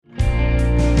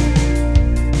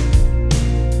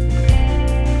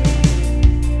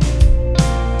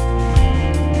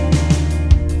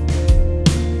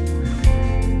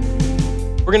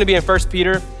We're going to be in 1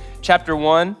 Peter chapter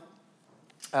 1.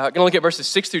 Going to look at verses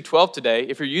 6 through 12 today.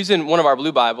 If you're using one of our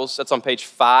blue Bibles, that's on page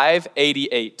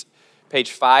 588.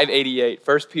 Page 588,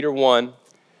 1 Peter 1,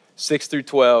 6 through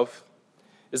 12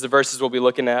 is the verses we'll be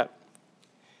looking at.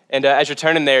 And as you're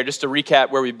turning there, just to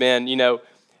recap where we've been,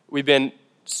 we've been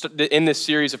in this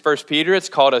series of 1 Peter. It's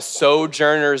called A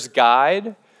Sojourner's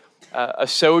Guide. A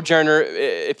sojourner,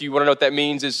 if you want to know what that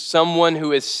means, is someone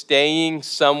who is staying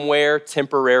somewhere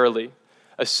temporarily.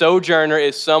 A sojourner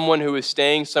is someone who is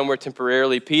staying somewhere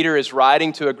temporarily. Peter is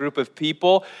writing to a group of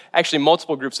people, actually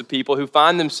multiple groups of people, who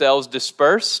find themselves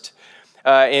dispersed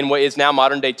in what is now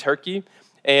modern-day Turkey.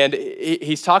 And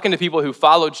he's talking to people who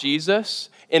follow Jesus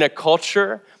in a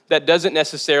culture that doesn't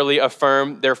necessarily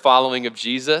affirm their following of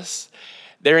Jesus.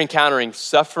 They're encountering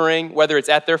suffering, whether it's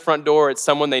at their front door, it's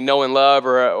someone they know and love,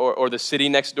 or the city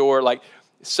next door. Like,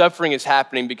 suffering is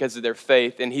happening because of their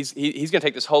faith. And he's going to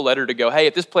take this whole letter to go, hey,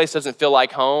 if this place doesn't feel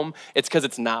like home, it's because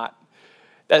it's not.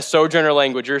 That sojourner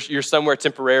language, you're somewhere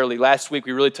temporarily. Last week,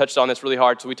 we really touched on this really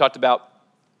hard. So we talked about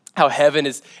how heaven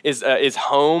is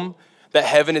home, that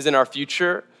heaven is in our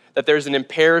future, that there's an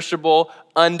imperishable,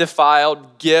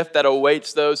 undefiled gift that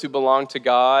awaits those who belong to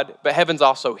God. But heaven's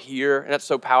also here, and that's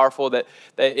so powerful that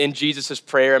in Jesus'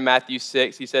 prayer in Matthew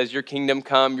 6, he says, your kingdom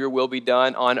come, your will be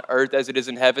done on earth as it is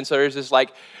in heaven. So there's this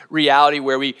reality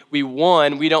where we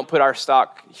don't put our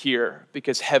stock here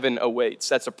because heaven awaits.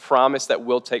 That's a promise that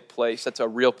will take place. That's a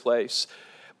real place.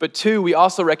 But two, we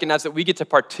also recognize that we get to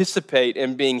participate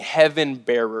in being heaven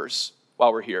bearers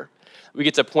while we're here. We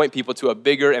get to point people to a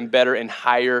bigger and better and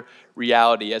higher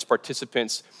reality as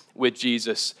participants with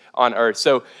Jesus on earth.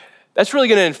 So that's really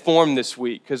going to inform this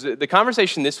week, because the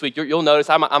conversation this week, you'll notice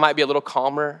I might be a little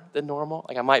calmer than normal.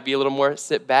 Like, I might be a little more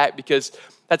sit back, because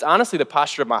that's honestly the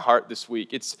posture of my heart this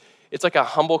week. It's like a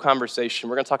humble conversation.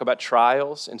 We're going to talk about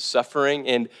trials and suffering,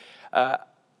 and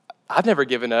I've never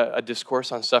given a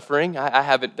discourse on suffering. I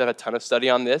haven't done a ton of study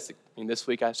on this. I mean, this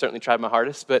week I certainly tried my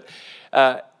hardest, but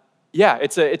yeah,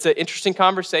 it's an interesting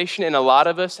conversation, and a lot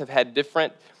of us have had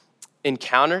different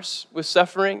encounters with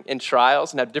suffering and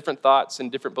trials and have different thoughts and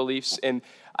different beliefs, and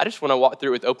I just want to walk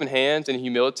through it with open hands and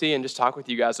humility and just talk with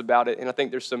you guys about it, and I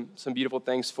think there's some beautiful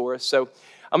things for us. So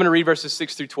I'm going to read verses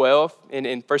 6 through 12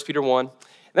 in 1 Peter 1, and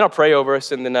then I'll pray over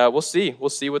us, and then we'll see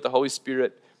what the Holy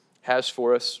Spirit has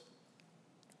for us.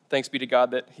 Thanks be to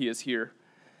God that he is here.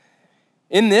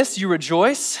 In this you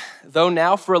rejoice, though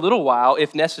now for a little while,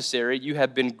 if necessary, you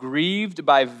have been grieved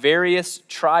by various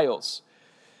trials,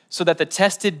 so that the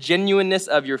tested genuineness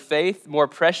of your faith, more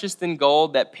precious than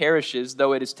gold that perishes,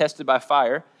 though it is tested by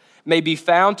fire, may be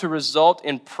found to result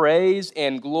in praise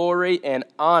and glory and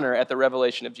honor at the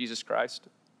revelation of Jesus Christ.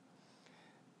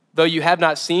 Though you have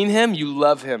not seen him, you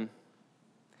love him.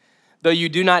 Though you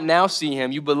do not now see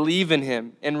him, you believe in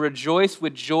him and rejoice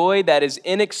with joy that is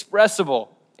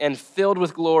inexpressible and filled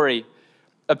with glory,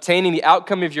 obtaining the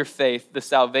outcome of your faith, the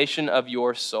salvation of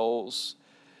your souls.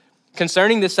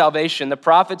 Concerning this salvation, the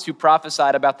prophets who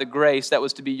prophesied about the grace that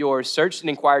was to be yours searched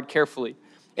and inquired carefully,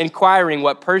 inquiring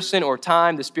what person or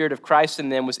time the Spirit of Christ in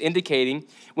them was indicating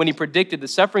when he predicted the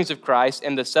sufferings of Christ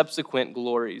and the subsequent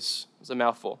glories. It was a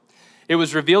mouthful. It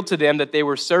was revealed to them that they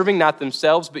were serving not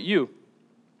themselves but you,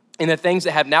 in the things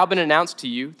that have now been announced to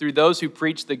you through those who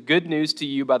preach the good news to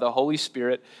you by the Holy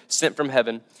Spirit sent from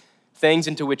heaven, things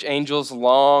into which angels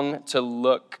long to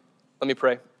look. Let me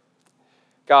pray.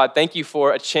 God, thank you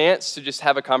for a chance to just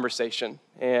have a conversation.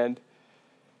 And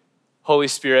Holy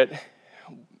Spirit,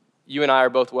 you and I are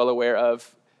both well aware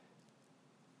of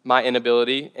my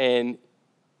inability and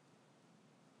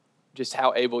just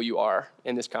how able you are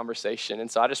in this conversation.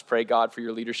 And so I just pray, God, for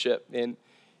your leadership and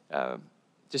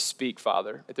just speak,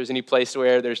 Father. If there's any place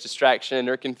where there's distraction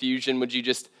or confusion, would you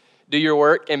just do your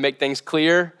work and make things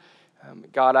clear?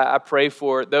 God, I pray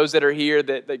for those that are here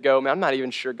that go, man, I'm not even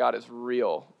sure God is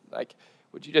real. Like,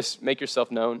 would you just make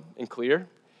yourself known and clear?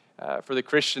 For the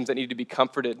Christians that need to be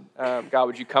comforted, God,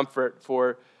 would you comfort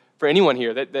for anyone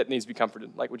here that needs to be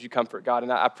comforted? Like, would you comfort, God?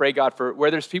 And I pray, God, for where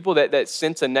there's people that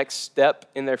sense a next step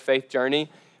in their faith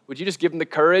journey, would you just give them the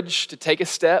courage to take a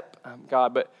step,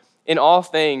 God? But in all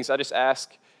things, I just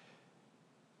ask,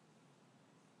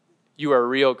 you are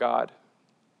real, God.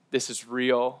 This is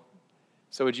real.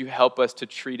 So would you help us to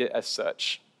treat it as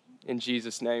such? In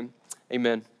Jesus' name,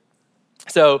 amen.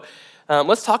 So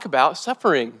let's talk about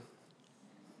suffering.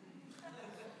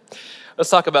 Let's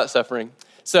talk about suffering.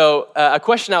 So a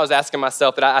question I was asking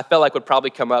myself that I felt like would probably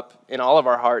come up in all of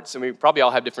our hearts, and we probably all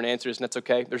have different answers, and that's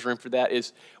okay. There's room for that,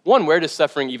 is one, where does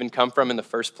suffering even come from in the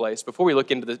first place? Before we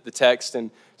look into the text and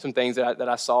some things that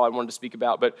I saw I wanted to speak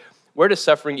about, but where does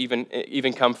suffering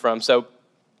even come from? So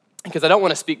because I don't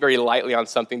want to speak very lightly on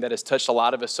something that has touched a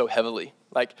lot of us so heavily.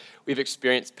 Like, we've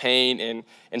experienced pain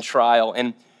and trial.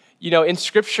 And, in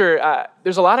Scripture,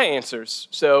 there's a lot of answers.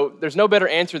 So there's no better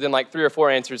answer than like 3 or 4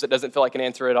 answers that doesn't feel like an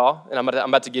answer at all. And I'm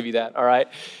about to give you that, all right?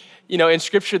 In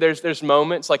Scripture, there's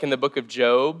moments like in the book of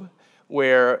Job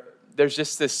where there's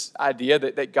just this idea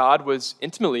that God was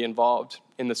intimately involved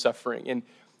in the suffering. And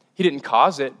he didn't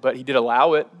cause it, but he did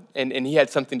allow it, and he had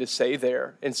something to say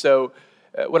there. And so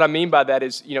what I mean by that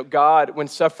is, God, when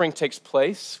suffering takes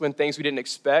place, when things we didn't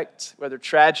expect, whether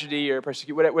tragedy or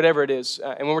persecution, whatever it is,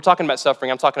 and when we're talking about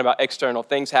suffering, I'm talking about external,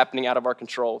 things happening out of our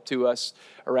control to us,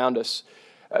 around us.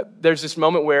 There's this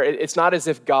moment where it's not as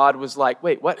if God was like,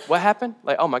 wait, what happened?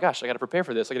 Like, oh my gosh, I got to prepare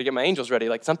for this. I got to get my angels ready.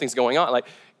 Like, something's going on. Like,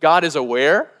 God is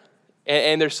aware,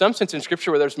 and there's some sense in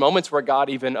Scripture where there's moments where God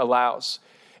even allows.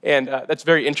 And that's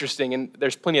very interesting, and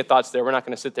there's plenty of thoughts there. We're not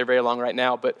going to sit there very long right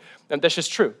now, but that's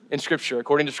just true in Scripture.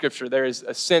 According to Scripture, there is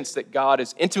a sense that God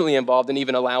is intimately involved in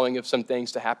even allowing of some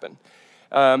things to happen.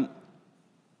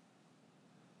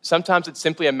 Sometimes it's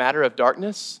simply a matter of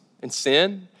darkness and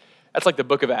sin. That's like the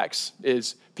book of Acts,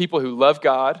 is people who love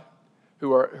God,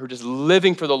 who are just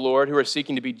living for the Lord, who are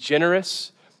seeking to be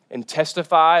generous and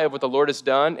testify of what the Lord has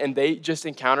done, and they just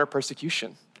encounter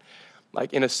persecution.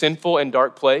 Like, in a sinful and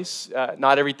dark place,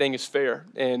 not everything is fair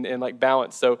and like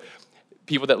balanced. So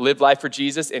people that lived life for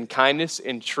Jesus in kindness,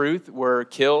 in truth, were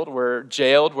killed, were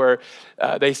jailed,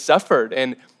 they suffered.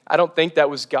 And I don't think that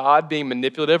was God being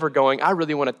manipulative or going, I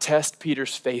really want to test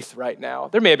Peter's faith right now.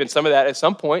 There may have been some of that at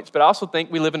some points, but I also think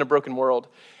we live in a broken world,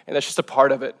 and that's just a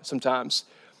part of it sometimes.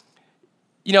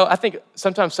 I think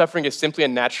sometimes suffering is simply a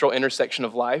natural intersection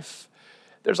of life.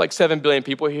 There's like 7 billion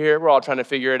people here. We're all trying to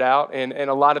figure it out, and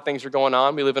a lot of things are going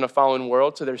on. We live in a fallen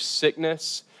world, so there's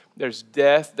sickness, there's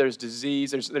death, there's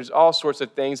disease, there's all sorts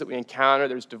of things that we encounter.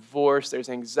 There's divorce, there's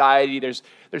anxiety, there's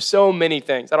so many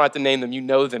things. I don't have to name them. You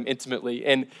know them intimately,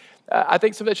 and I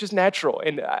think some of that's just natural,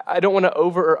 and I don't want to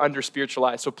over or under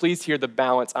spiritualize, so please hear the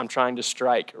balance I'm trying to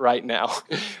strike right now.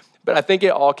 But I think it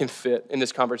all can fit in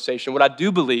this conversation. What I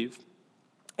do believe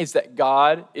is that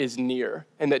God is near,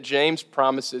 and that James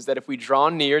promises that if we draw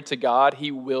near to God,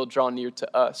 he will draw near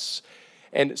to us.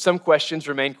 And some questions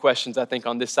remain questions, I think,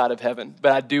 on this side of heaven,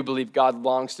 but I do believe God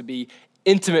longs to be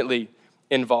intimately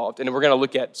involved. And we're going to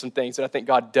look at some things that I think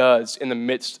God does in the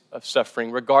midst of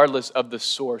suffering, regardless of the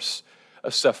source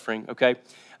of suffering, okay?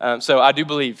 So I do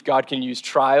believe God can use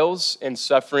trials and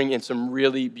suffering in some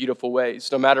really beautiful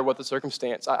ways, no matter what the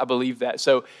circumstance. I believe that.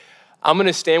 So I'm going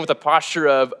to stand with a posture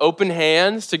of open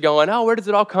hands to going, oh, where does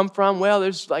it all come from? Well,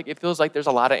 it feels like there's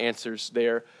a lot of answers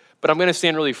there. But I'm going to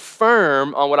stand really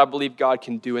firm on what I believe God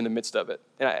can do in the midst of it.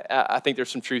 And I think there's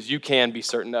some truths you can be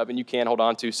certain of and you can hold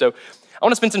on to. So I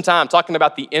want to spend some time talking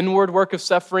about the inward work of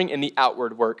suffering and the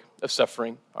outward work of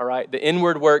suffering, all right? The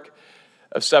inward work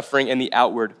of suffering and the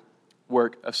outward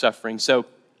work of suffering. So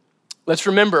let's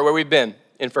remember where we've been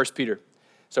in 1 Peter.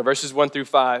 So verses 1 through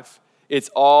 5. It's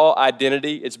all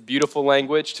identity. It's beautiful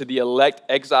language. To the elect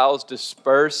exiles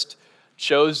dispersed,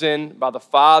 chosen by the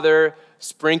Father,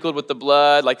 sprinkled with the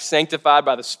blood, like sanctified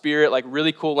by the Spirit, like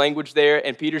really cool language there.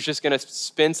 And Peter's just going to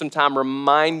spend some time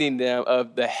reminding them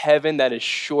of the heaven that is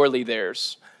surely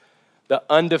theirs, the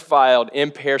undefiled,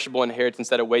 imperishable inheritance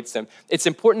that awaits them. It's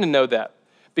important to know that,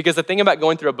 because the thing about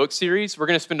going through a book series, we're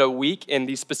going to spend a week in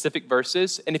these specific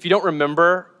verses. And if you don't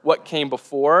remember what came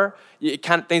before,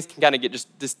 things can kind of get just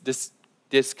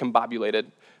discombobulated.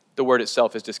 The word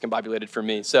itself is discombobulated for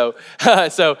me. So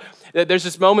there's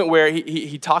this moment where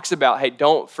he talks about, hey,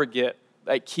 don't forget,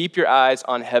 like, keep your eyes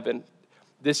on heaven.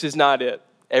 This is not it.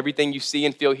 Everything you see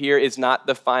and feel here is not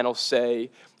the final say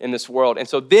in this world. And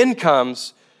so then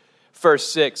comes verse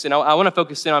 6, and I want to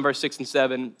focus in on verse 6 and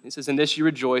 7. It says, in this you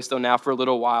rejoice, though now for a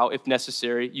little while, if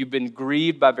necessary, you've been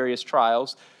grieved by various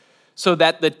trials, so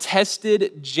that the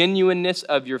tested genuineness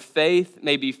of your faith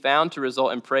may be found to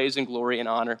result in praise and glory and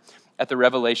honor at the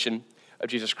revelation of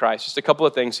Jesus Christ. Just a couple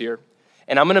of things here.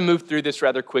 And I'm going to move through this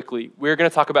rather quickly. We're going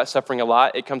to talk about suffering a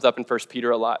lot. It comes up in 1 Peter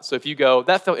a lot. So if you go,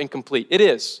 that felt incomplete. It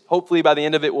is. Hopefully by the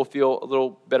end of it, we'll feel a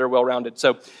little better, well-rounded.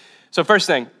 So first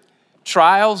thing,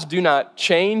 trials do not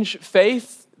change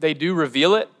faith. They do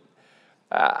reveal it.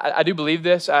 I do believe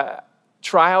this.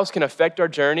 Trials can affect our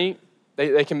journey.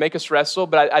 They can make us wrestle,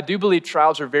 but I do believe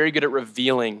trials are very good at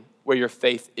revealing where your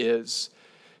faith is.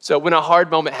 So when a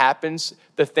hard moment happens,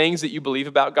 the things that you believe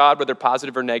about God, whether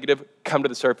positive or negative, come to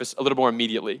the surface a little more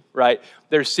immediately, right?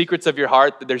 There's secrets of your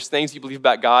heart. There's things you believe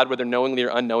about God, whether knowingly or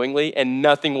unknowingly, and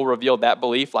nothing will reveal that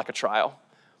belief like a trial.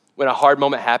 When a hard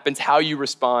moment happens, how you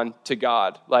respond to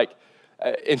God. Like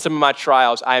in some of my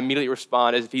trials, I immediately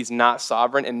respond as if he's not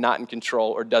sovereign and not in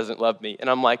control or doesn't love me. And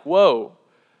I'm like, whoa,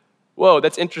 Whoa,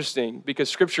 that's interesting because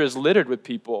scripture is littered with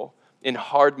people in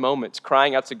hard moments,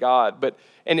 crying out to God.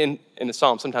 And in the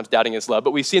Psalms, sometimes doubting his love.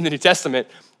 But we see in the New Testament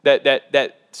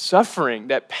that suffering,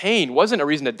 that pain wasn't a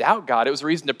reason to doubt God. It was a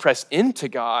reason to press into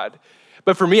God.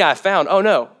 But for me, I found, oh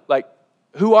no, like,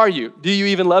 who are you? Do you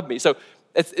even love me? So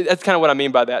that's kind of what I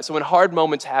mean by that. So when hard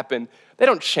moments happen, they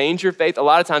don't change your faith. A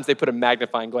lot of times they put a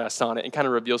magnifying glass on it and kind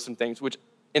of reveal some things, which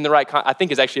in the right, I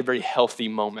think is actually a very healthy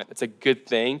moment. It's a good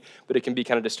thing, but it can be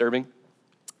kind of disturbing.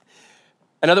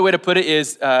 Another way to put it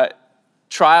is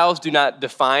trials do not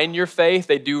define your faith.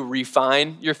 They do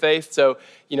refine your faith. So,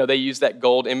 they use that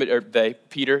gold image, or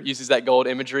Peter uses that gold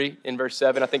imagery in verse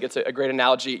 7. I think it's a great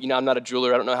analogy. I'm not a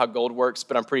jeweler. I don't know how gold works,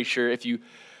 but I'm pretty sure if you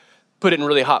put it in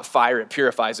really hot fire, it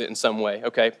purifies it in some way,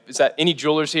 okay? Is that any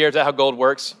jewelers here? Is that how gold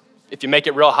works? If you make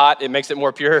it real hot, it makes it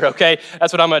more pure, okay?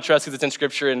 That's what I'm gonna trust because it's in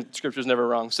Scripture and Scripture's never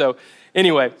wrong. So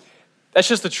anyway, that's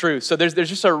just the truth. So there's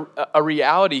just a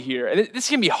reality here. And this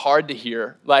can be hard to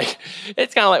hear. Like,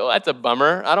 it's kind of like, well, that's a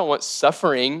bummer. I don't want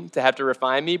suffering to have to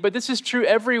refine me, but this is true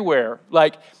everywhere.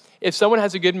 Like, if someone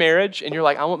has a good marriage and you're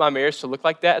like, I want my marriage to look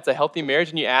like that, it's a healthy marriage,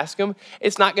 and you ask them,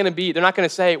 they're not gonna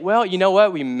say, well, you know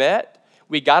what, we met,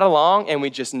 we got along, and we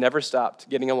just never stopped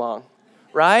getting along,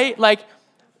 right? Like,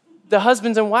 the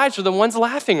husbands and wives are the ones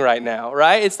laughing right now,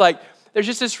 right? It's like, there's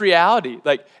just this reality.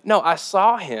 Like, no, I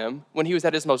saw him when he was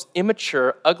at his most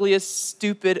immature, ugliest,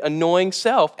 stupid, annoying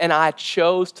self, and I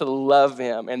chose to love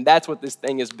him, and that's what this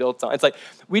thing is built on. It's like,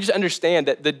 we just understand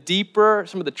that the deeper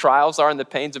some of the trials are and the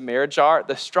pains of marriage are,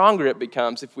 the stronger it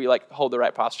becomes if we, hold the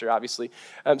right posture, obviously.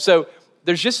 So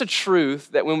there's just a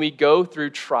truth that when we go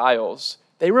through trials,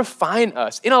 they refine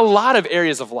us in a lot of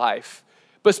areas of life.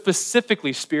 But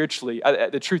specifically spiritually,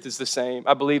 the truth is the same.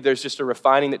 I believe there's just a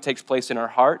refining that takes place in our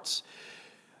hearts.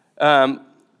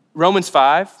 Romans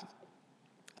 5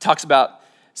 talks about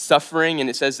suffering, and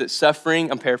it says that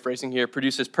suffering, I'm paraphrasing here,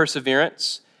 produces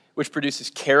perseverance, which produces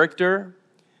character,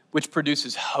 which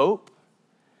produces hope.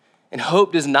 And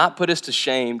hope does not put us to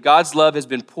shame. God's love has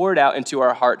been poured out into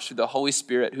our hearts through the Holy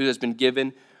Spirit who has been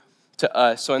given to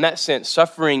us. So in that sense,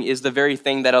 suffering is the very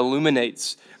thing that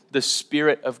illuminates the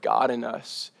Spirit of God in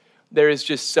us. There is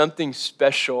just something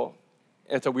special,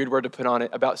 and it's a weird word to put on it,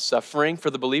 about suffering for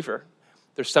the believer.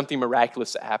 There's something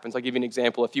miraculous that happens. I'll give you an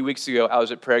example. A few weeks ago, I was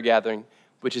at prayer gathering,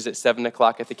 which is at 7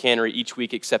 o'clock at the cannery each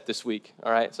week except this week,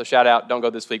 all right? So shout out, don't go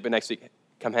this week, but next week,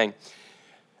 come hang.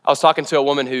 I was talking to a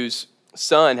woman whose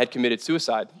son had committed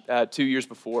suicide 2 years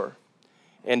before.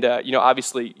 And,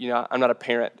 obviously, I'm not a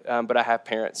parent, but I have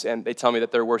parents, and they tell me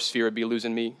that their worst fear would be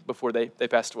losing me before they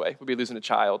passed away, would be losing a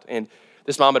child. And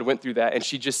this mom had went through that, and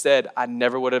she just said, I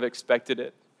never would have expected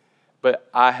it, but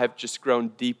I have just grown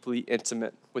deeply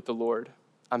intimate with the Lord.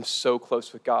 I'm so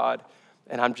close with God,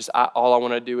 and all I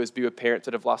want to do is be with parents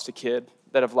that have lost a kid,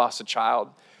 that have lost a child.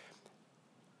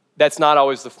 That's not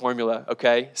always the formula,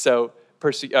 okay? So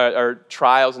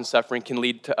trials and suffering can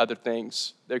lead to other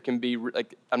things. There can be,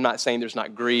 I'm not saying there's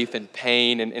not grief and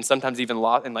pain and sometimes even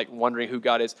loss and wondering who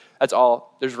God is. That's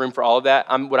all. There's room for all of that.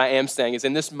 What I am saying is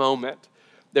in this moment,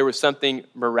 there was something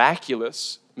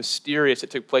miraculous, mysterious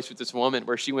that took place with this woman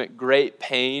where she went, great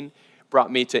pain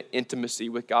brought me to intimacy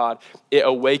with God. It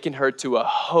awakened her to a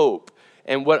hope.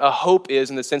 And what a hope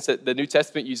is, in the sense that the New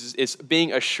Testament uses, is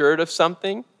being assured of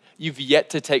something you've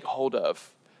yet to take hold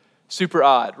of. Super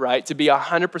odd, right? To be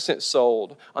 100%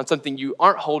 sold on something you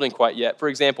aren't holding quite yet. For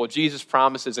example, Jesus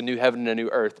promises a new heaven and a new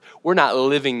earth. We're not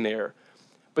living there.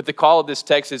 But the call of this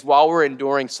text is while we're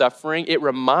enduring suffering, it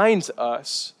reminds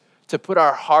us to put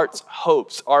our heart's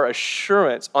hopes, our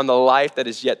assurance on the life that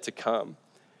is yet to come.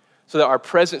 So that our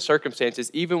present circumstances,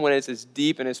 even when it's as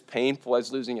deep and as painful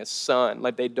as losing a son,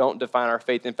 they don't define our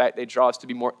faith. In fact, they draw us to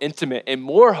be more intimate and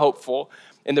more hopeful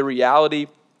in the reality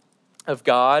of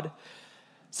God.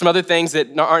 Some other things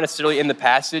that aren't necessarily in the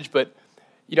passage, but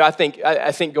I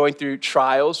think going through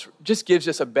trials just gives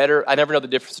us a better, I never know the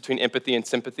difference between empathy and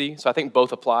sympathy, so I think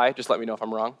both apply. Just let me know if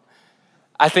I'm wrong.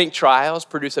 I think trials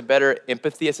produce a better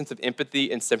empathy, a sense of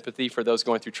empathy and sympathy for those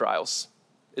going through trials.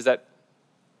 Is that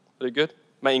really good?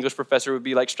 My English professor would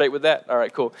be straight with that. All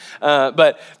right, cool.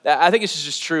 But I think this is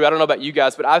just true. I don't know about you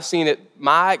guys, but I've seen it.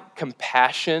 My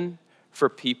compassion for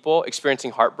people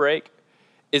experiencing heartbreak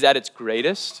is at its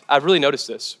greatest. I've really noticed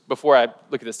this before I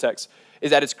look at this text,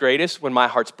 is at its greatest when my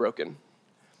heart's broken.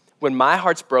 When my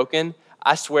heart's broken,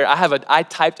 I swear, I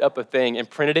typed up a thing and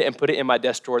printed it and put it in my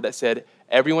desk drawer that said,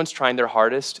 everyone's trying their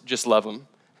hardest, just love them.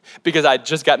 Because I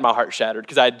just got my heart shattered,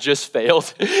 because I just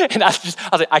failed. And I was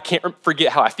like, I can't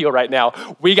forget how I feel right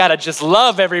now. We got to just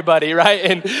love everybody, right?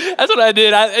 And that's what I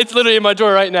did. It's literally in my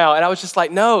drawer right now. And I was just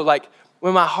like, no,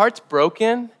 when my heart's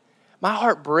broken, my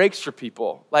heart breaks for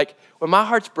people. Like when my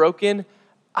heart's broken,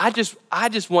 I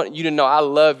just want you to know I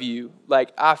love you.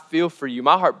 Like I feel for you.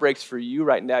 My heart breaks for you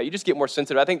right now. You just get more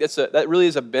sensitive. I think that really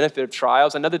is a benefit of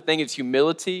trials. Another thing is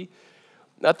humility.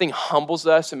 Nothing humbles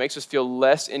us and makes us feel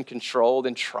less in control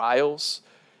than trials.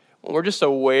 When we're just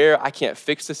aware I can't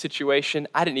fix the situation,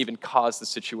 I didn't even cause the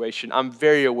situation. I'm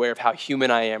very aware of how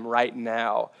human I am right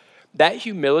now. That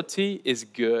humility is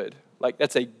good. Like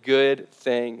that's a good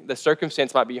thing. The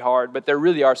circumstance might be hard, but there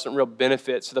really are some real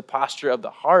benefits to the posture of the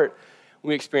heart when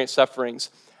we experience sufferings.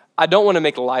 I don't want to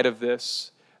make light of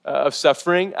this, of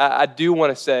suffering. I do want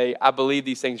to say I believe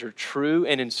these things are true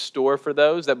and in store for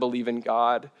those that believe in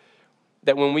God.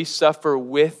 That when we suffer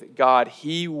with God,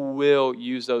 He will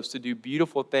use those to do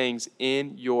beautiful things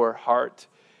in your heart.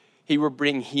 He will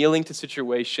bring healing to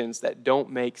situations that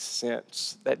don't make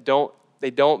sense,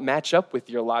 they don't match up with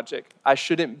your logic. I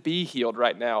shouldn't be healed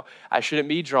right now. I shouldn't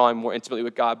be drawing more intimately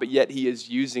with God, but yet He is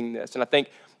using this. And I think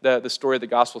the story of the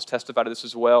Gospels testify to this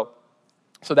as well.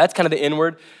 So that's kind of the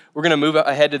inward. We're going to move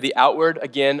ahead to the outward.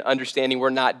 Again, understanding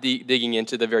we're not digging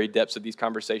into the very depths of these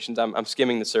conversations. I'm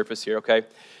skimming the surface here, okay?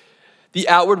 The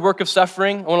outward work of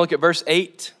suffering, I want to look at verse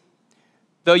 8.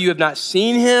 Though you have not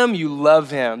seen Him, you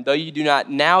love Him. Though you do not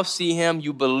now see Him,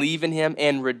 you believe in Him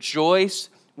and rejoice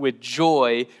with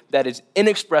joy that is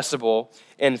inexpressible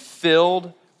and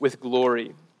filled with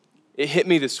glory. It hit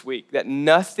me this week that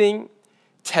nothing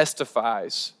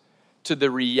testifies to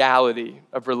the reality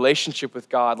of relationship with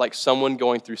God like someone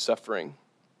going through suffering.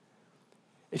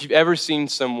 If you've ever seen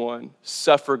someone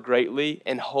suffer greatly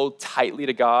and hold tightly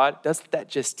to God, doesn't that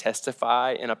just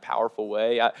testify in a powerful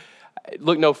way? I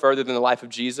look no further than the life of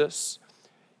Jesus.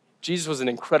 Jesus was an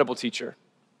incredible teacher.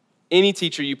 Any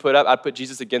teacher you put up, I'd put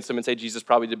Jesus against him and say Jesus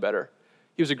probably did better.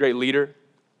 He was a great leader.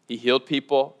 He healed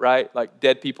people, right? Like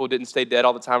dead people didn't stay dead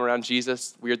all the time around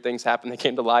Jesus. Weird things happened. They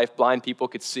came to life. Blind people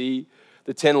could see.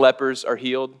 The 10 lepers are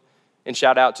healed. And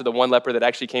shout out to the one leper that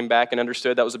actually came back and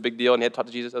understood that was a big deal and he had talked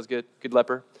to Jesus. That was good. Good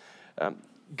leper.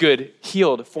 Good,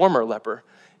 healed, former leper.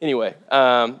 Anyway,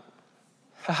 I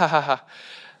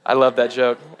love that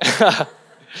joke.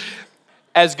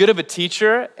 As good of a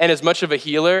teacher and as much of a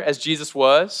healer as Jesus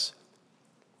was,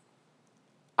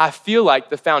 I feel like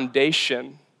the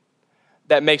foundation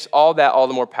that makes all that all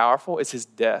the more powerful is His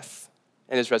death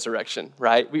and His resurrection,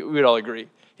 right? We would all agree.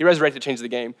 He resurrected to change the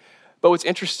game. But what's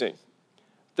interesting,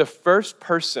 the first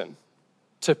person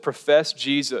to profess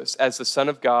Jesus as the Son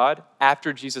of God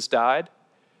after Jesus died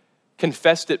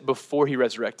confessed it before He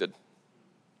resurrected.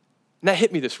 And that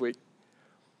hit me this week.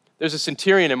 There's a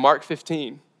centurion in Mark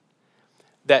 15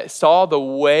 that saw the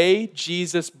way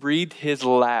Jesus breathed His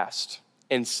last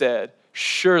and said,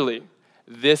 surely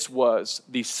this was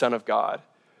the Son of God.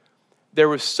 There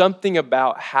was something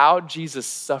about how Jesus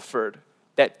suffered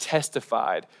that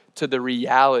testified to the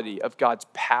reality of God's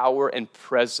power and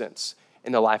presence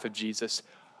in the life of Jesus.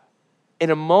 In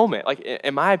a moment, like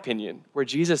in my opinion, where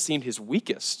Jesus seemed His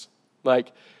weakest,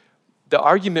 like the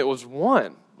argument was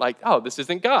won. Like, oh, this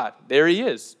isn't God. There He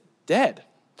is, dead.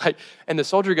 Like, and the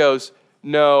soldier goes,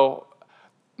 no,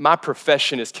 my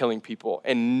profession is killing people,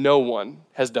 and no one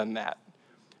has done that.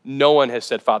 No one has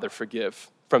said, Father, forgive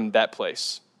from that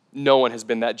place. No one has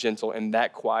been that gentle and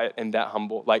that quiet and that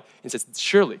humble. Like, and says,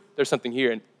 surely there's something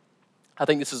here. And I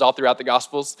think this is all throughout the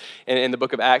Gospels and in the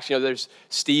book of Acts. You know, there's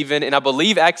Stephen, and I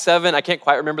believe Acts 7, I can't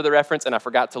quite remember the reference, and I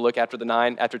forgot to look after the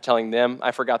 9. After telling them,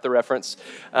 I forgot the reference.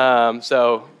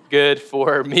 So good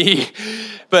for me.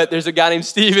 But there's a guy named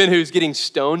Stephen who's getting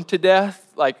stoned to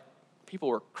death. Like, people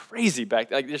were crazy back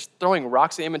then, like just throwing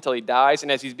rocks at him until he dies.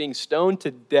 And as he's being stoned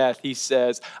to death, he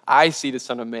says, I see the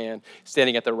Son of Man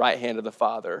standing at the right hand of the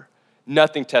Father.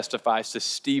 Nothing testifies to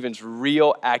Stephen's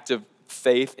real active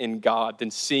faith in God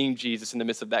than seeing Jesus in the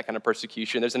midst of that kind of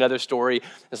persecution. There's another story,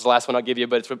 this is the last one I'll give you,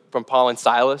 but it's from Paul and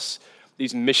Silas,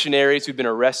 these missionaries who've been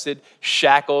arrested,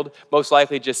 shackled, most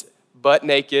likely just butt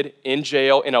naked in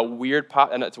jail in a weird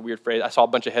I know it's a weird phrase. I saw a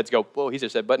bunch of heads go, whoa, he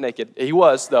just said butt naked. He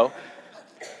was, though.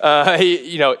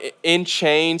 In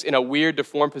chains, in a weird,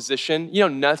 deformed position. You know,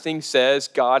 nothing says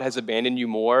God has abandoned you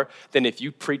more than if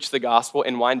you preach the gospel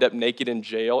and wind up naked in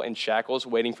jail in shackles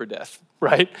waiting for death,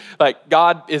 right? Like,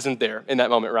 God isn't there in that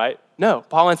moment, right? No,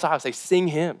 Paul and Silas, they sing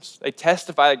hymns. They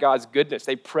testify to God's goodness.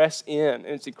 They press in, and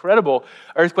it's incredible.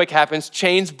 Earthquake happens,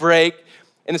 chains break,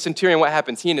 and the centurion, what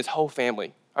happens? He and his whole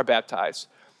family are baptized.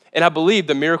 And I believe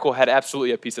the miracle had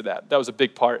absolutely a piece of that. That was a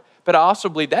big part. But I also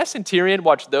believe that centurion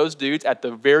watched those dudes at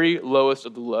the very lowest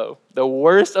of the low, the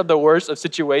worst of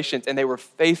situations, and they were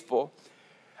faithful.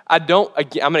 I'm going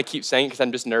to keep saying it because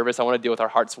I'm just nervous. I want to deal with our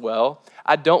hearts well.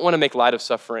 I don't want to make light of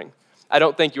suffering. I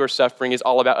don't think your suffering is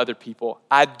all about other people.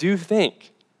 I do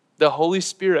think The Holy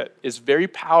Spirit is very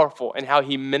powerful in how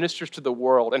he ministers to the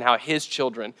world and how his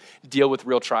children deal with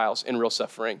real trials and real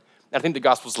suffering. And I think the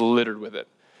gospel's littered with it.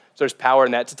 So there's power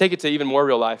in that. To take it to even more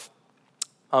real life,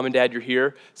 Mom and Dad, you're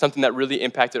here. Something that really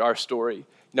impacted our story. You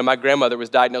know, my grandmother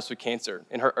was diagnosed with cancer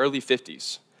in her early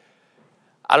 50s.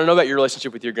 I don't know about your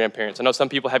relationship with your grandparents. I know some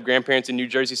people have grandparents in New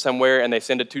Jersey somewhere and they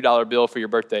send a $2 bill for your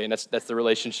birthday, and that's the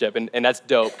relationship. And that's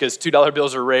dope because $2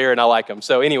 bills are rare and I like them.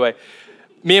 So anyway,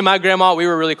 me and my grandma, we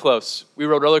were really close. We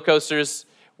rode roller coasters.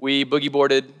 We boogie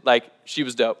boarded. Like, she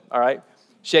was dope, all right?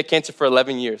 She had cancer for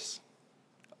 11 years.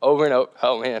 Over and over.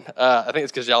 Oh, man. I think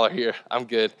it's because y'all are here. I'm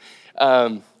good.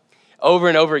 Over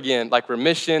and over again, like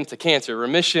remission to cancer.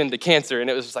 And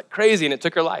it was just like crazy, and it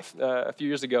took her life a few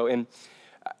years ago. And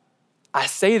I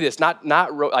say this, not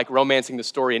like romancing the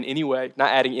story in any way, not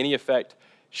adding any effect.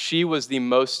 She was the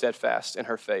most steadfast in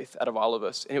her faith out of all of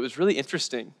us. And it was really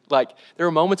interesting. Like, there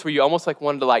were moments where you almost like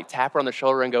wanted to like tap her on the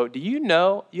shoulder and go, do you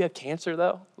know you have cancer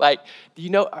though? Like, do you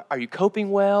know, are you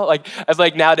coping well? Like, as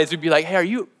like nowadays we'd be like, hey, are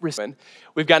you risking?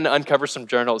 We've gotten to uncover some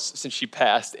journals since she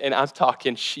passed. And I'm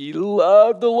talking, she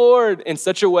loved the Lord in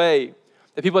such a way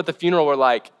that people at the funeral were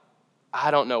like, I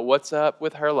don't know what's up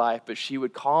with her life, but she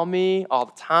would call me all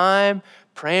the time,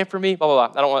 praying for me, blah,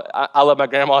 blah, blah. I love my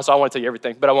grandma, so I want to tell you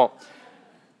everything, but I won't.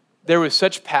 There was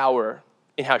such power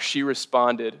in how she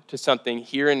responded to something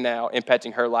here and now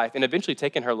impacting her life and eventually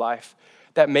taking her life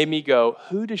that made me go,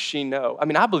 who does she know? I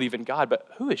mean, I believe in God, but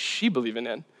who is she believing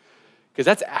in? Because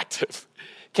that's active.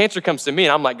 Cancer comes to me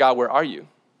and I'm like, God, where are you?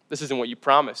 This isn't what you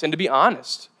promised. And to be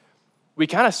honest, we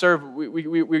kind of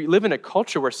we live in a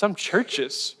culture where some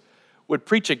churches would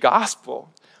preach a gospel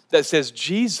that says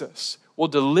Jesus will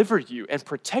deliver you and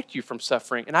protect you from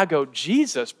suffering. And I go,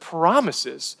 Jesus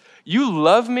promises, you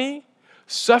love me,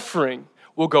 suffering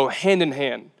will go hand in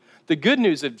hand. The good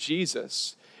news of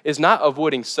Jesus is not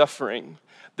avoiding suffering.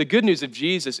 The good news of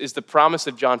Jesus is the promise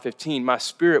of John 15, my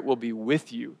spirit will be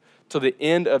with you till the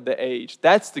end of the age.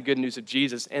 That's the good news of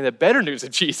Jesus. And the better news of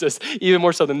Jesus, even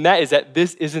more so than that, is that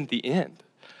this isn't the end.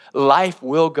 Life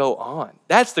will go on.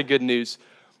 That's the good news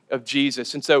of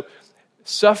Jesus. And so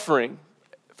suffering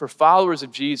for followers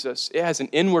of Jesus, it has an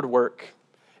inward work.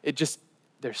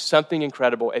 There's something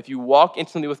incredible. If you walk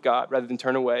intimately with God rather than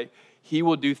turn away, he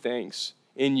will do things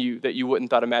in you that you wouldn't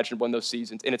thought imaginable in those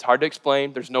seasons. And it's hard to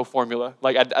explain. There's no formula.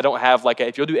 Like I don't have like,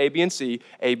 if you'll do A, B, and C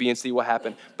will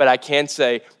happen. But I can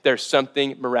say there's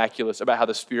something miraculous about how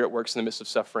the Spirit works in the midst of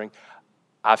suffering.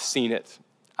 I've seen it.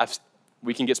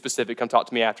 We can get specific. Come talk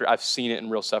to me after. I've seen it in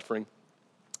real suffering.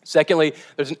 Secondly,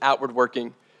 there's an outward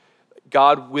working.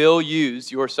 God will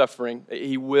use your suffering.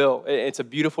 He will. It's a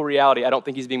beautiful reality. I don't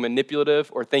think he's being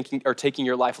manipulative or taking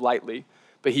your life lightly,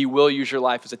 but he will use your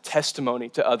life as a testimony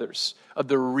to others of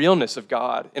the realness of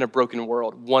God in a broken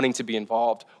world, wanting to be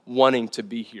involved, wanting to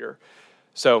be here.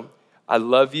 So I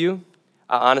love you.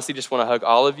 I honestly just want to hug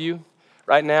all of you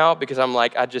right now because I'm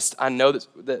like, I know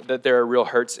that there are real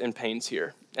hurts and pains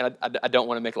here. And I don't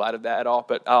want to make light of that at all,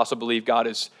 but I also believe God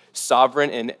is sovereign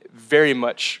and very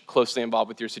much closely involved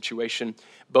with your situation,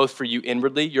 both for you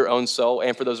inwardly, your own soul,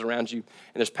 and for those around you.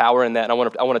 And there's power in that, and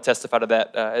I want to testify to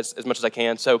that as much as I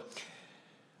can. So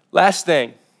last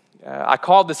thing, I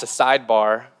called this a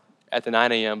sidebar at the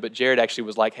 9 a.m., but Jared actually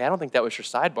was like, hey, I don't think that was your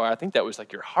sidebar. I think that was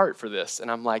like your heart for this. And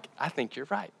I'm like, I think you're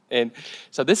right. And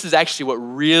so this is actually what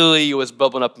really was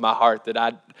bubbling up in my heart that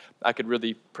I could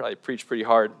really probably preach pretty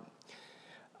hard.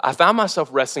 I found myself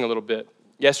wrestling a little bit,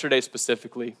 yesterday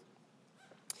specifically.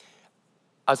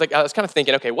 I was kind of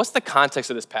thinking, okay, what's the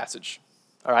context of this passage?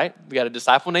 All right, we got a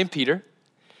disciple named Peter.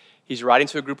 He's writing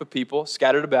to a group of people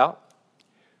scattered about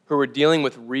who are dealing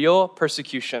with real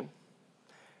persecution,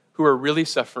 who are really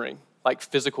suffering, like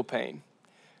physical pain,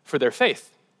 for their faith.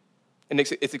 And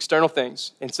it's external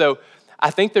things. And so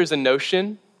I think there's a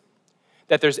notion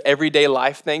that there's everyday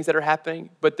life things that are happening,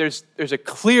 but there's a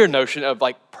clear notion of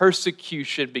like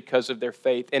persecution because of their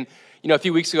faith. And a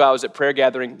few weeks ago I was at prayer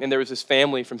gathering and there was this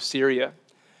family from Syria,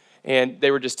 and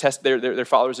they were just they're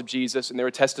followers of Jesus, and they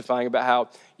were testifying about how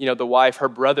the wife, her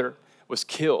brother, was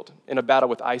killed in a battle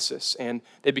with ISIS, and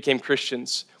they became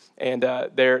Christians, and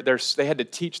they had to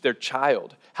teach their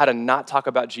child how to not talk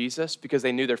about Jesus because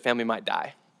they knew their family might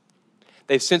die.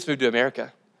 They've since moved to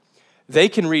America. They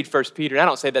can read 1 Peter, and I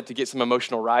don't say that to get some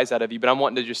emotional rise out of you, but I'm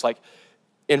wanting to just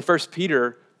in 1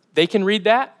 Peter, they can read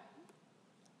that.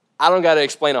 I don't got to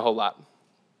explain a whole lot.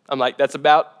 I'm like, that's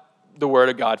about the word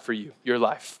of God for you, your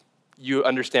life. You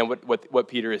understand what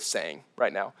Peter is saying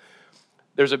right now.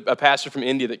 There's a pastor from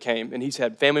India that came, and he's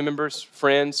had family members,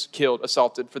 friends killed,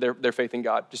 assaulted for their faith in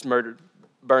God, just murdered,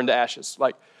 burned to ashes.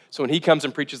 Like, So when he comes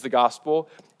and preaches the gospel,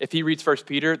 if he reads 1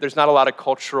 Peter, there's not a lot of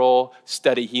cultural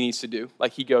study he needs to do.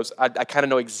 Like he goes, I kind of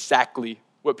know exactly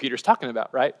what Peter's talking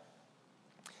about, right?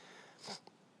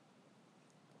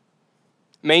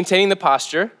 Maintaining the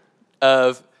posture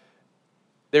of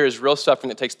there is real suffering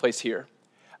that takes place here.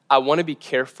 I want to be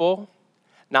careful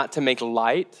not to make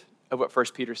light of what 1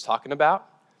 Peter's talking about.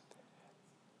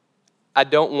 I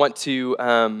don't want to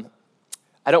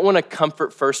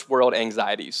comfort first world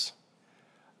anxieties.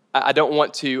 I don't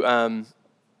want to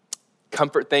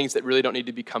comfort things that really don't need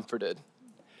to be comforted.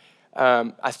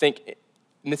 I think,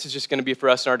 and this is just going to be for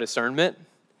us in our discernment,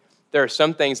 there are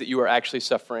some things that you are actually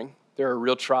suffering. There are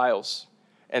real trials,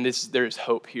 and there's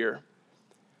hope here.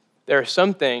 There are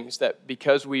some things that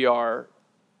because we are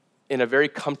in a very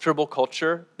comfortable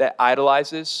culture that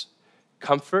idolizes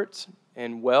comfort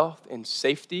and wealth and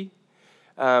safety,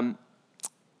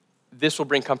 this will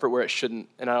bring comfort where it shouldn't,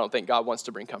 and I don't think God wants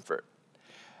to bring comfort.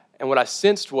 And what I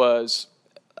sensed was,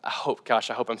 I hope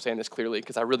I'm saying this clearly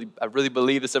because I really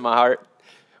believe this in my heart.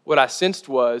 What I sensed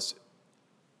was,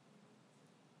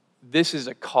 this is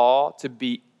a call to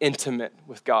be intimate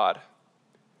with God.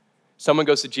 Someone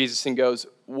goes to Jesus and goes,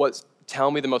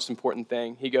 tell me the most important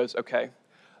thing. He goes, okay,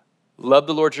 love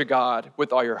the Lord your God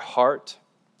with all your heart,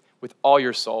 with all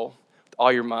your soul, with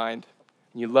all your mind,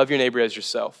 and you love your neighbor as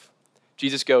yourself.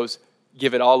 Jesus goes,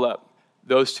 give it all up.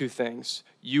 Those two things.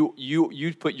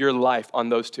 You put your life on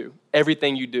those two.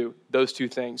 Everything you do, those two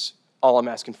things, all I'm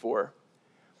asking for.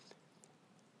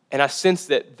 And I sense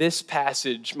that this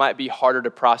passage might be harder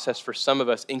to process for some of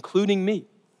us, including me.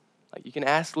 Like you can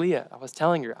ask Leah. I was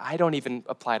telling her, I don't even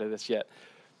apply to this yet.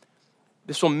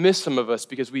 This will miss some of us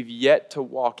because we've yet to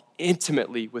walk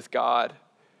intimately with God.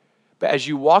 But as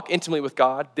you walk intimately with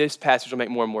God, this passage will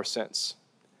make more and more sense.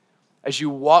 As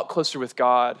you walk closer with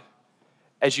God,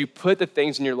 as you put the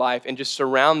things in your life and just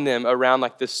surround them around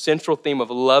like this central theme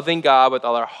of loving God with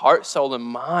all our heart, soul, and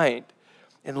mind,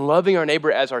 and loving our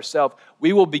neighbor as ourselves,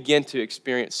 we will begin to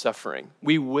experience suffering.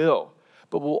 We will.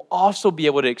 But we'll also be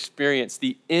able to experience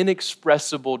the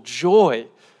inexpressible joy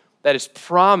that is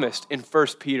promised in 1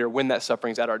 Peter when that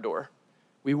suffering's at our door.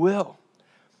 We will.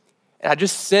 And I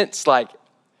just sense like,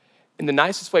 in the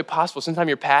nicest way possible, since I'm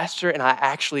your pastor and I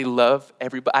actually love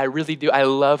everybody, I really do. I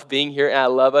love being here and I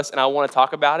love us and I want to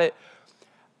talk about it.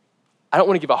 I don't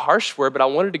want to give a harsh word, but I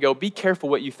wanted to go, be careful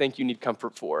what you think you need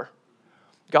comfort for.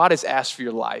 God has asked for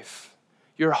your life,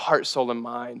 your heart, soul, and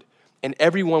mind. And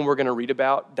everyone we're going to read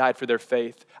about died for their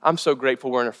faith. I'm so grateful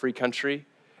we're in a free country.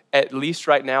 At least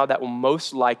right now, that will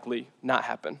most likely not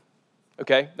happen.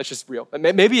 Okay? That's just real.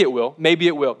 Maybe it will. Maybe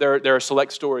it will. There are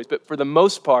select stories. But for the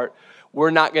most part, we're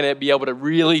not going to be able to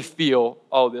really feel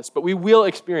all of this. But we will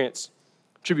experience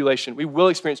tribulation. We will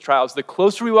experience trials. The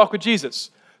closer we walk with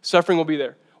Jesus, suffering will be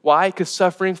there. Why? Because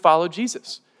suffering followed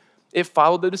Jesus. It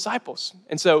followed the disciples.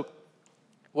 And so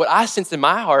what I sense in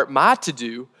my heart, my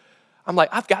to-do, I'm like,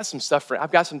 I've got some suffering.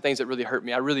 I've got some things that really hurt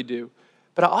me. I really do.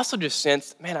 But I also just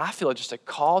sense, man, I feel just a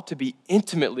call to be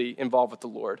intimately involved with the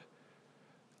Lord.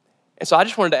 And so I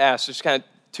just wanted to ask, just kind of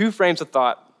two frames of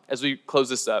thought as we close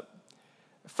this up.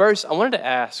 First, I wanted to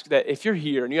ask that if you're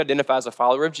here and you identify as a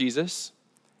follower of Jesus,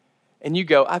 and you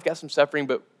go, I've got some suffering,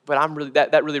 but I'm really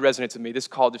that really resonates with me. This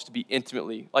call just to be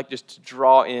intimately, like just to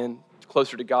draw in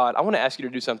closer to God. I want to ask you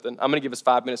to do something. I'm going to give us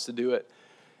 5 minutes to do it.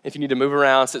 If you need to move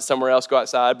around, sit somewhere else, go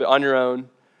outside, but on your own,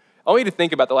 I want you to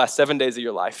think about the last 7 days of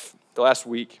your life, the last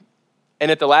week. And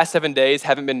if the last 7 days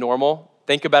haven't been normal,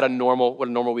 think about what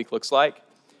a normal week looks like.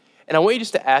 And I want you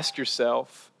just to ask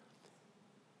yourself,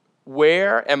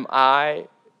 where am I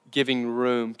giving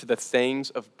room to the things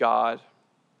of God?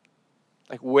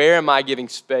 Like, where am I giving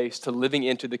space to living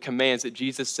into the commands that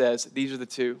Jesus says, these are the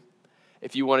two?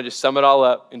 If you want to just sum it all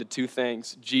up into two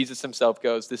things, Jesus himself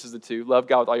goes, this is the two. Love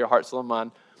God with all your heart, soul, and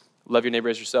mind. Love your neighbor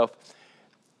as yourself.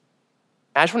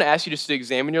 I just want to ask you just to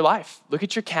examine your life. Look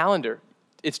at your calendar.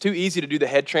 It's too easy to do the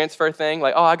head transfer thing.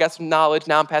 Like, oh, I got some knowledge.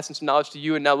 Now I'm passing some knowledge to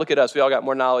you. And now look at us. We all got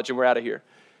more knowledge and we're out of here.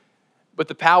 But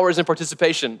the power is in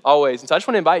participation always. And so I just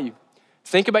want to invite you.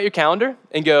 Think about your calendar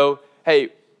and go, hey,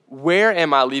 where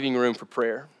am I leaving room for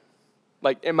prayer?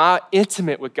 Like, am I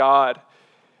intimate with God?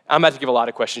 I'm about to give a lot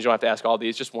of questions. You don't have to ask all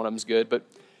these. Just one of them is good. But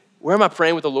where am I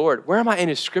praying with the Lord? Where am I in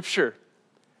his scripture?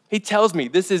 He tells me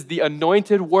this is the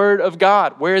anointed word of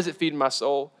God. Where is it feeding my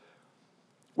soul?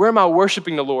 Where am I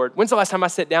worshiping the Lord? When's the last time I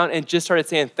sat down and just started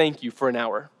saying thank you for an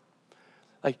hour?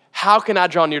 Like, how can I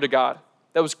draw near to God?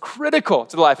 That was critical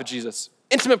to the life of Jesus.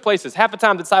 Intimate places. Half the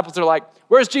time the disciples are like,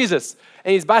 where's Jesus?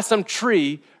 And he's by some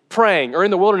tree praying or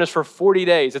in the wilderness for 40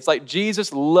 days. It's like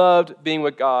Jesus loved being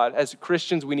with God. As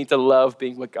Christians, we need to love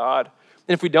being with God.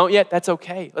 And if we don't yet, that's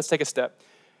okay. Let's take a step.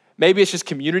 Maybe it's just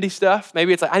community stuff.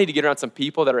 Maybe it's like, I need to get around some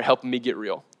people that are helping me get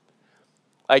real.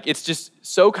 Like, it's just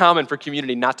so common for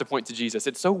community not to point to Jesus.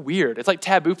 It's so weird. It's like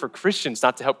taboo for Christians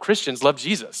not to help Christians love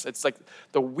Jesus. It's like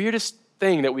the weirdest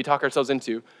thing that we talk ourselves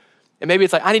into. And maybe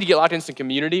it's like, I need to get locked into some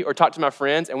community or talk to my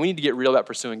friends, and we need to get real about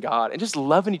pursuing God and just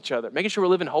loving each other, making sure we're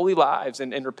living holy lives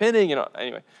and repenting. And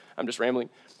anyway, I'm just rambling.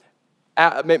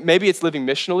 Maybe it's living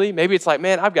missionally. Maybe it's like,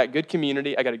 man, I've got good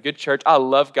community. I got a good church. I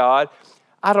love God.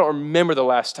 I don't remember the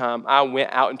last time I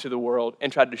went out into the world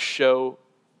and tried to show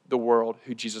the world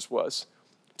who Jesus was,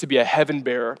 to be a heaven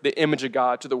bearer, the image of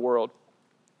God to the world.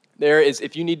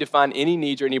 If you need to find any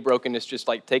needs or any brokenness, just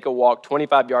like take a walk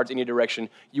 25 yards any direction,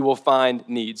 you will find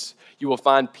needs. You will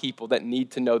find people that need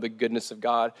to know the goodness of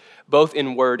God, both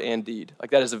in word and deed.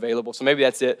 Like, that is available. So maybe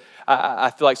that's it.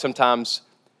 I feel like sometimes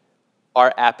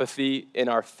our apathy in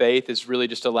our faith is really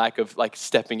just a lack of like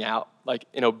stepping out, like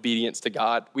in obedience to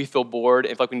God. We feel bored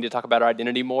and feel like we need to talk about our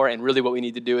identity more, and really what we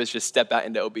need to do is just step out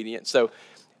into obedience. So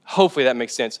hopefully that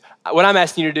makes sense. What I'm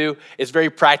asking you to do is very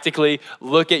practically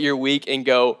look at your week and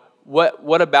go,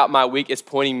 what about my week is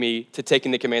pointing me to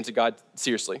taking the commands of God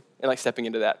seriously and like stepping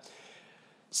into that?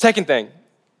 Second thing,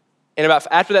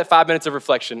 after that 5 minutes of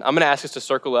reflection, I'm going to ask us to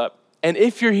circle up. And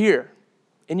if you're here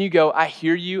and you go, I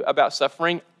hear you about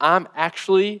suffering, I'm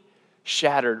actually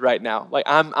shattered right now. Like,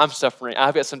 I'm suffering.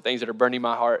 I've got some things that are burning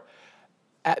my heart.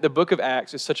 The book of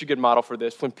Acts is such a good model for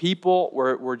this. When people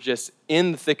were just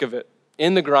in the thick of it,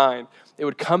 in the grind, they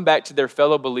would come back to their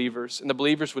fellow believers, and the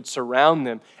believers would surround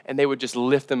them, and they would just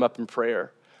lift them up in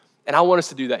prayer. And I want us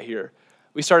to do that here.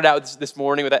 We started out this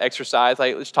morning with that exercise,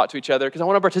 like, let's talk to each other, because I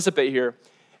want to participate here.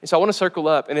 And so I want to circle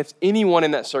up, and if anyone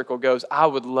in that circle goes, I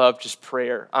would love just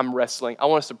prayer, I'm wrestling, I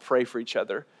want us to pray for each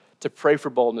other, to pray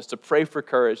for boldness, to pray for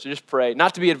courage, to just pray.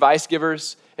 Not to be advice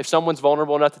givers. If someone's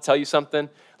vulnerable enough to tell you something,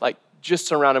 like, just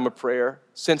surround them with prayer,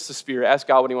 sense the Spirit, ask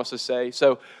God what he wants to say.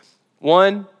 So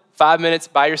 5 minutes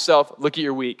by yourself, look at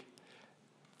your week.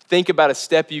 Think about a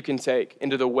step you can take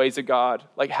into the ways of God.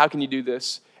 Like, how can you do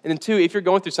this? And then 2, if you're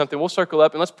going through something, we'll circle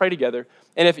up and let's pray together.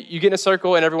 And if you get in a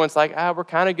circle and everyone's like, we're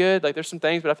kind of good, like there's some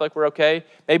things, but I feel like we're okay,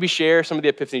 maybe share some of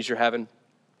the epiphanies you're having.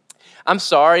 I'm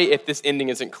sorry if this ending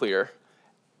isn't clear.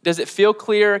 Does it feel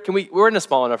clear? We're in a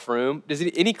small enough room.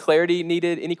 Any clarity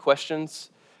needed? Any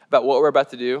questions about what we're about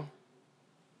to do?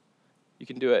 You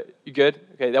can do it. You good?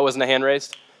 Okay, that wasn't a hand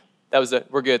raised.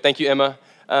 We're good. Thank you, Emma.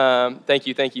 Thank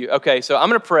you. Okay, so I'm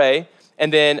going to pray,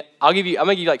 and then I'm going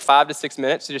to give you like 5 to 6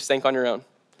 minutes to just think on your own.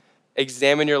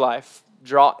 Examine your life.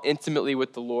 Draw intimately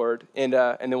with the Lord, and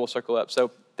then we'll circle up.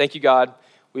 So thank you, God.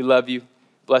 We love you.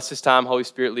 Bless this time. Holy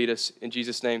Spirit, lead us. In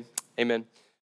Jesus' name, amen.